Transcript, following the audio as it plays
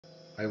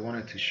I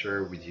wanted to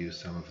share with you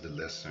some of the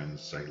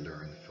lessons I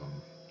learned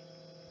from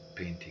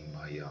painting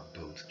my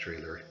boat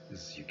trailer.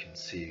 As you can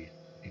see,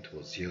 it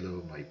was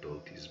yellow, my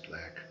boat is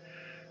black,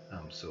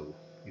 so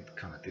it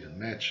kind of didn't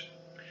match,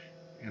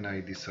 and I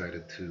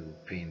decided to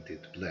paint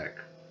it black.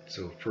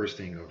 So first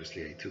thing,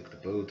 obviously, I took the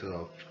boat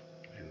off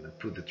and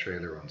put the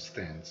trailer on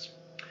stands,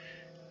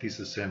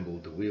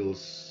 disassembled the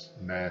wheels,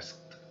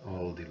 masked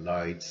all the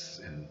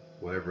lights, and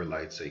whatever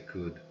lights I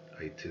could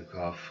I took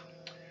off.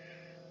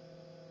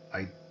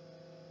 I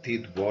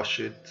did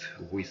wash it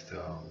with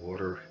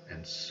water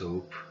and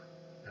soap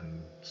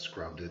and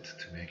scrubbed it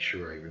to make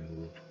sure I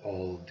remove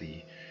all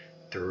the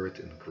dirt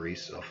and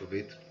grease off of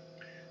it.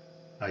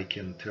 I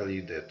can tell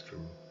you that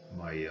from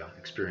my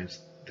experience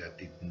that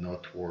did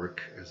not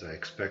work as I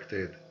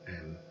expected,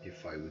 and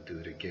if I would do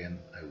it again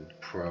I would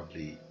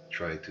probably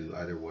try to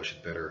either wash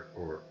it better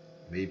or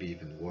maybe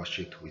even wash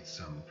it with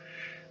some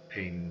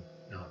paint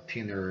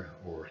thinner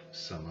or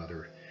some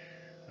other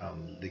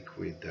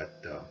liquid that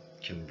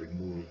can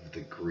remove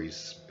the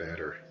grease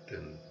better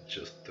than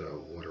just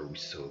water with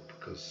soap,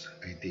 because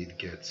I did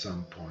get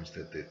some points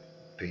that the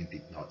paint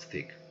did not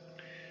stick.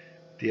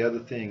 The other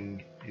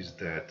thing is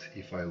that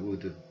if I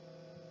would have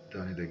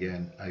done it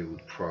again, I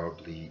would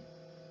probably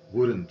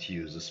wouldn't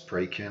use a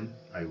spray can.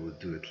 I would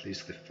do at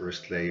least the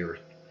first layer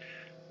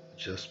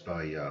just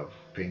by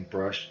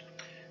paintbrush.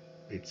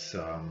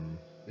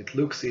 It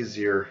looks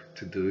easier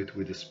to do it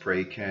with a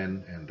spray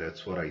can, and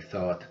that's what I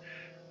thought,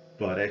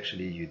 but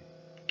actually you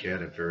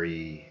get a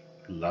very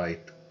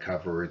light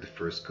cover the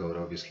first coat,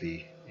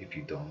 obviously, if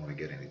you don't want to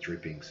get any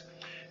drippings,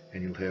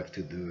 and you'll have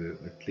to do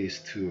at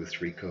least 2 or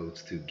 3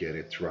 coats to get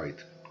it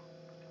right.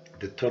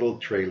 The total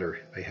trailer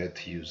I had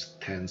to use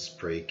 10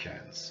 spray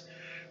cans,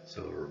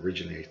 so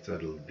originally I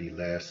thought it would be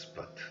less,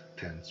 but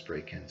 10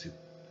 spray cans is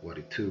what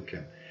it took,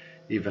 and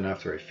even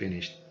after I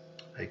finished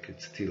I could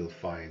still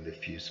find a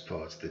few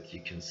spots that you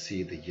can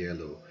see the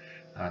yellow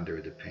under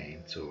the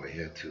paint, so I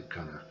had to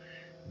kind of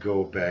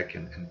go back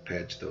and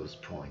patch those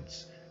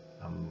points.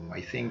 I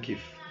think if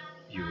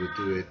you would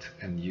do it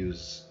and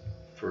use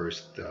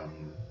first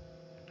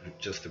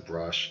just a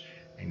brush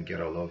and get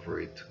all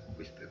over it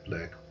with the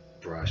black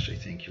brush, I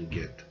think you'll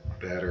get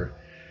better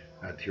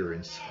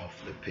adherence of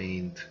the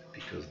paint,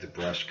 because the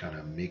brush kind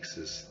of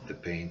mixes the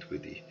paint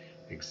with the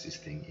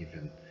existing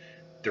even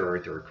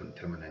dirt or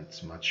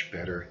contaminants much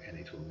better, and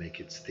it will make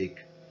it stick,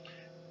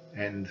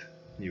 and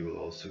you will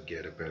also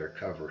get a better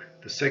cover.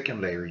 The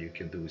second layer you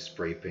can do is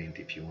spray paint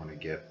if you want to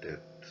get that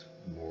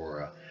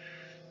more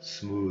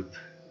smooth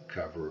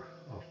cover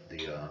of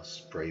the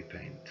spray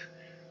paint.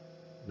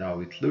 Now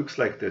it looks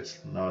like that's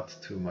not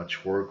too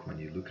much work when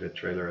you look at a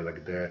trailer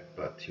like that,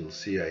 but you'll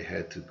see I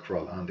had to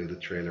crawl under the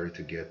trailer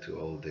to get to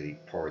all the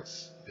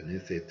parts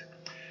beneath it.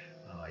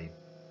 I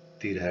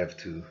did have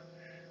to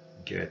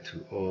get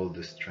to all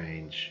the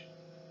strange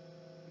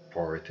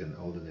part and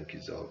all the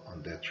nookies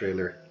on that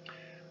trailer.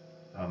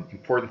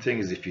 Important thing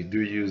is, if you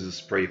do use a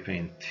spray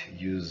paint,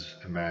 use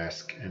a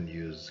mask and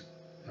use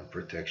a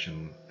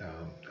protection,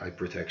 eye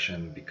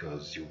protection,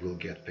 because you will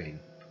get paint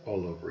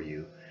all over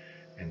you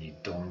and you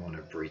don't want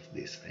to breathe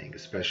this thing,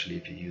 especially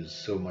if you use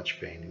so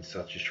much paint in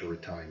such a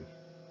short time.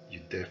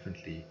 You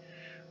definitely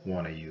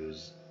want to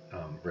use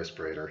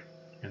respirator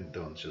and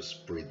don't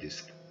just breathe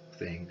this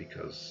thing,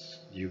 because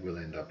you will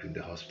end up in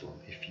the hospital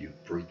if you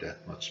breathe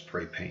that much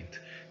spray paint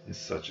in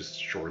such a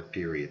short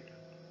period.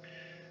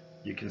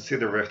 You can see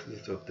the rest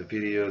of the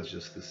video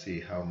just to see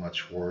how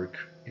much work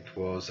it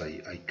was.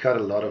 I cut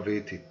a lot of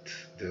it.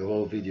 The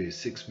whole video is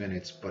 6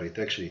 minutes, but it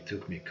actually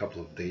took me a couple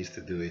of days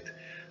to do it.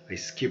 I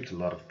skipped a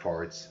lot of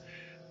parts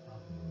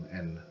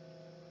and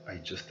I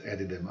just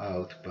edited them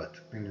out, but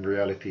in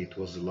reality it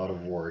was a lot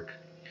of work,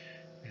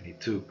 and it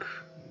took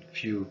a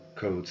few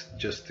coats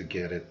just to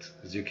get it.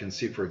 As you can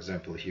see, for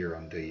example, here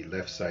on the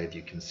left side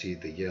you can see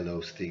the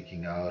yellow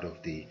sticking out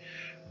of the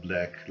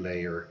black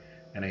layer,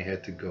 and I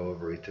had to go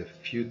over it a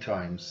few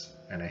times,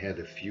 and I had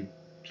a few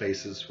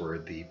places where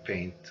the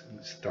paint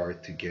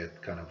started to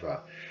get kind of a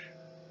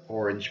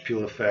orange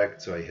peel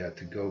effect, so I had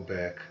to go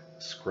back,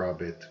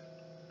 scrub it,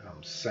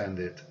 sand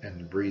it,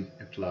 and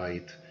reapply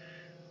it,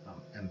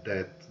 and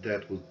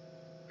that would,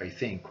 I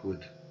think,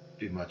 would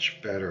be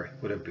much better.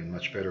 Would have been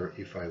much better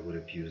if I would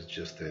have used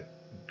just a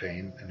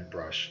paint and a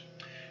brush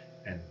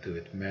and do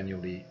it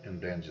manually and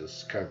then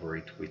just cover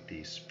it with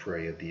the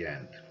spray at the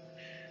end.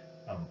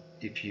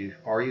 If you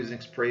are using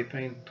spray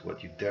paint,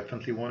 what you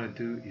definitely want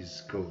to do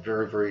is go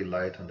very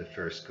light on the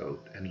first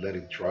coat and let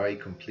it dry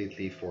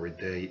completely for a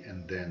day,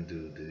 and then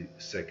do the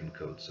second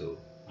coat. So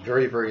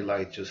very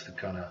light, just to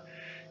kind of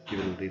give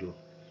it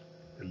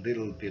a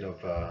little bit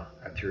of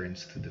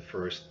adherence to the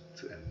first,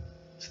 and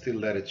still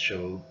let it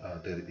show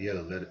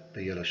let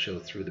the yellow show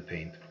through the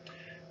paint,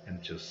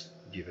 and just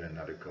give it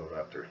another coat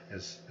after.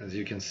 As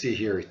you can see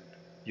here,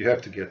 you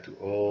have to get to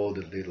all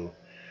the little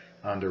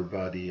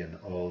underbody and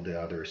all the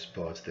other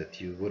spots that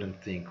you wouldn't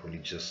think when you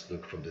just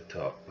look from the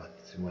top, but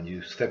when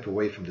you step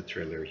away from the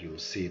trailer you will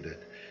see that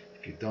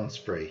if you don't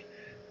spray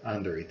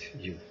under it,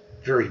 you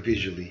very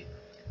visually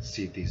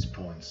see these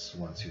points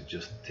once you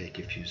just take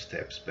a few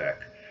steps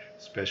back,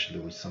 especially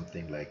with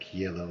something like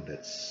yellow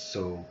that's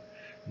so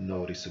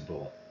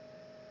noticeable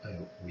uh,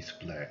 with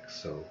black.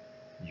 So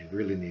you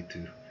really need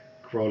to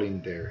crawl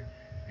in there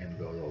and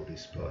go to all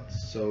these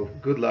spots. So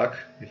good luck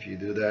if you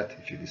do that,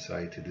 if you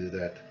decide to do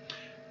that.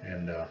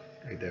 And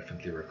I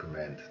definitely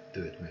recommend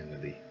do it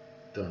manually.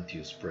 Don't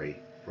use spray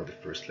for the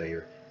first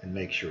layer, and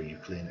make sure you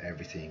clean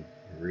everything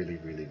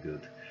really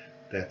good.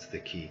 That's the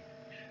key.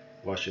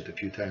 Wash it a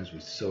few times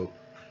with soap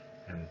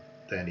and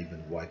then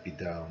even wipe it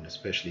down,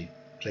 especially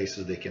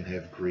places they can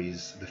have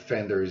grease. The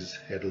fenders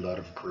had a lot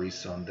of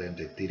grease on them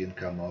that didn't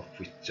come off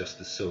with just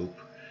the soap.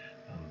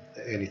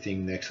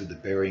 Anything next to the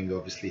bearing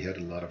obviously had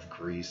a lot of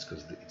grease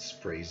because it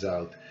sprays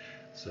out.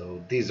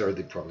 So these are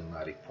the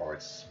problematic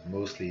parts.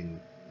 Mostly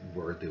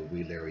where the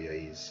wheel area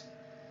is,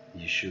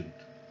 you should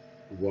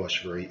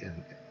wash very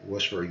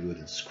good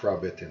and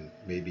scrub it, and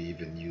maybe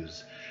even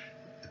use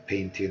a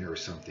paint thinner or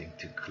something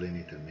to clean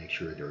it and make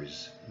sure there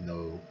is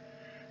no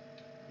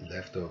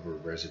leftover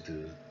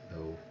residue,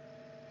 no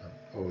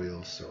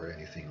oils or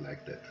anything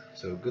like that.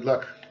 So good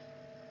luck.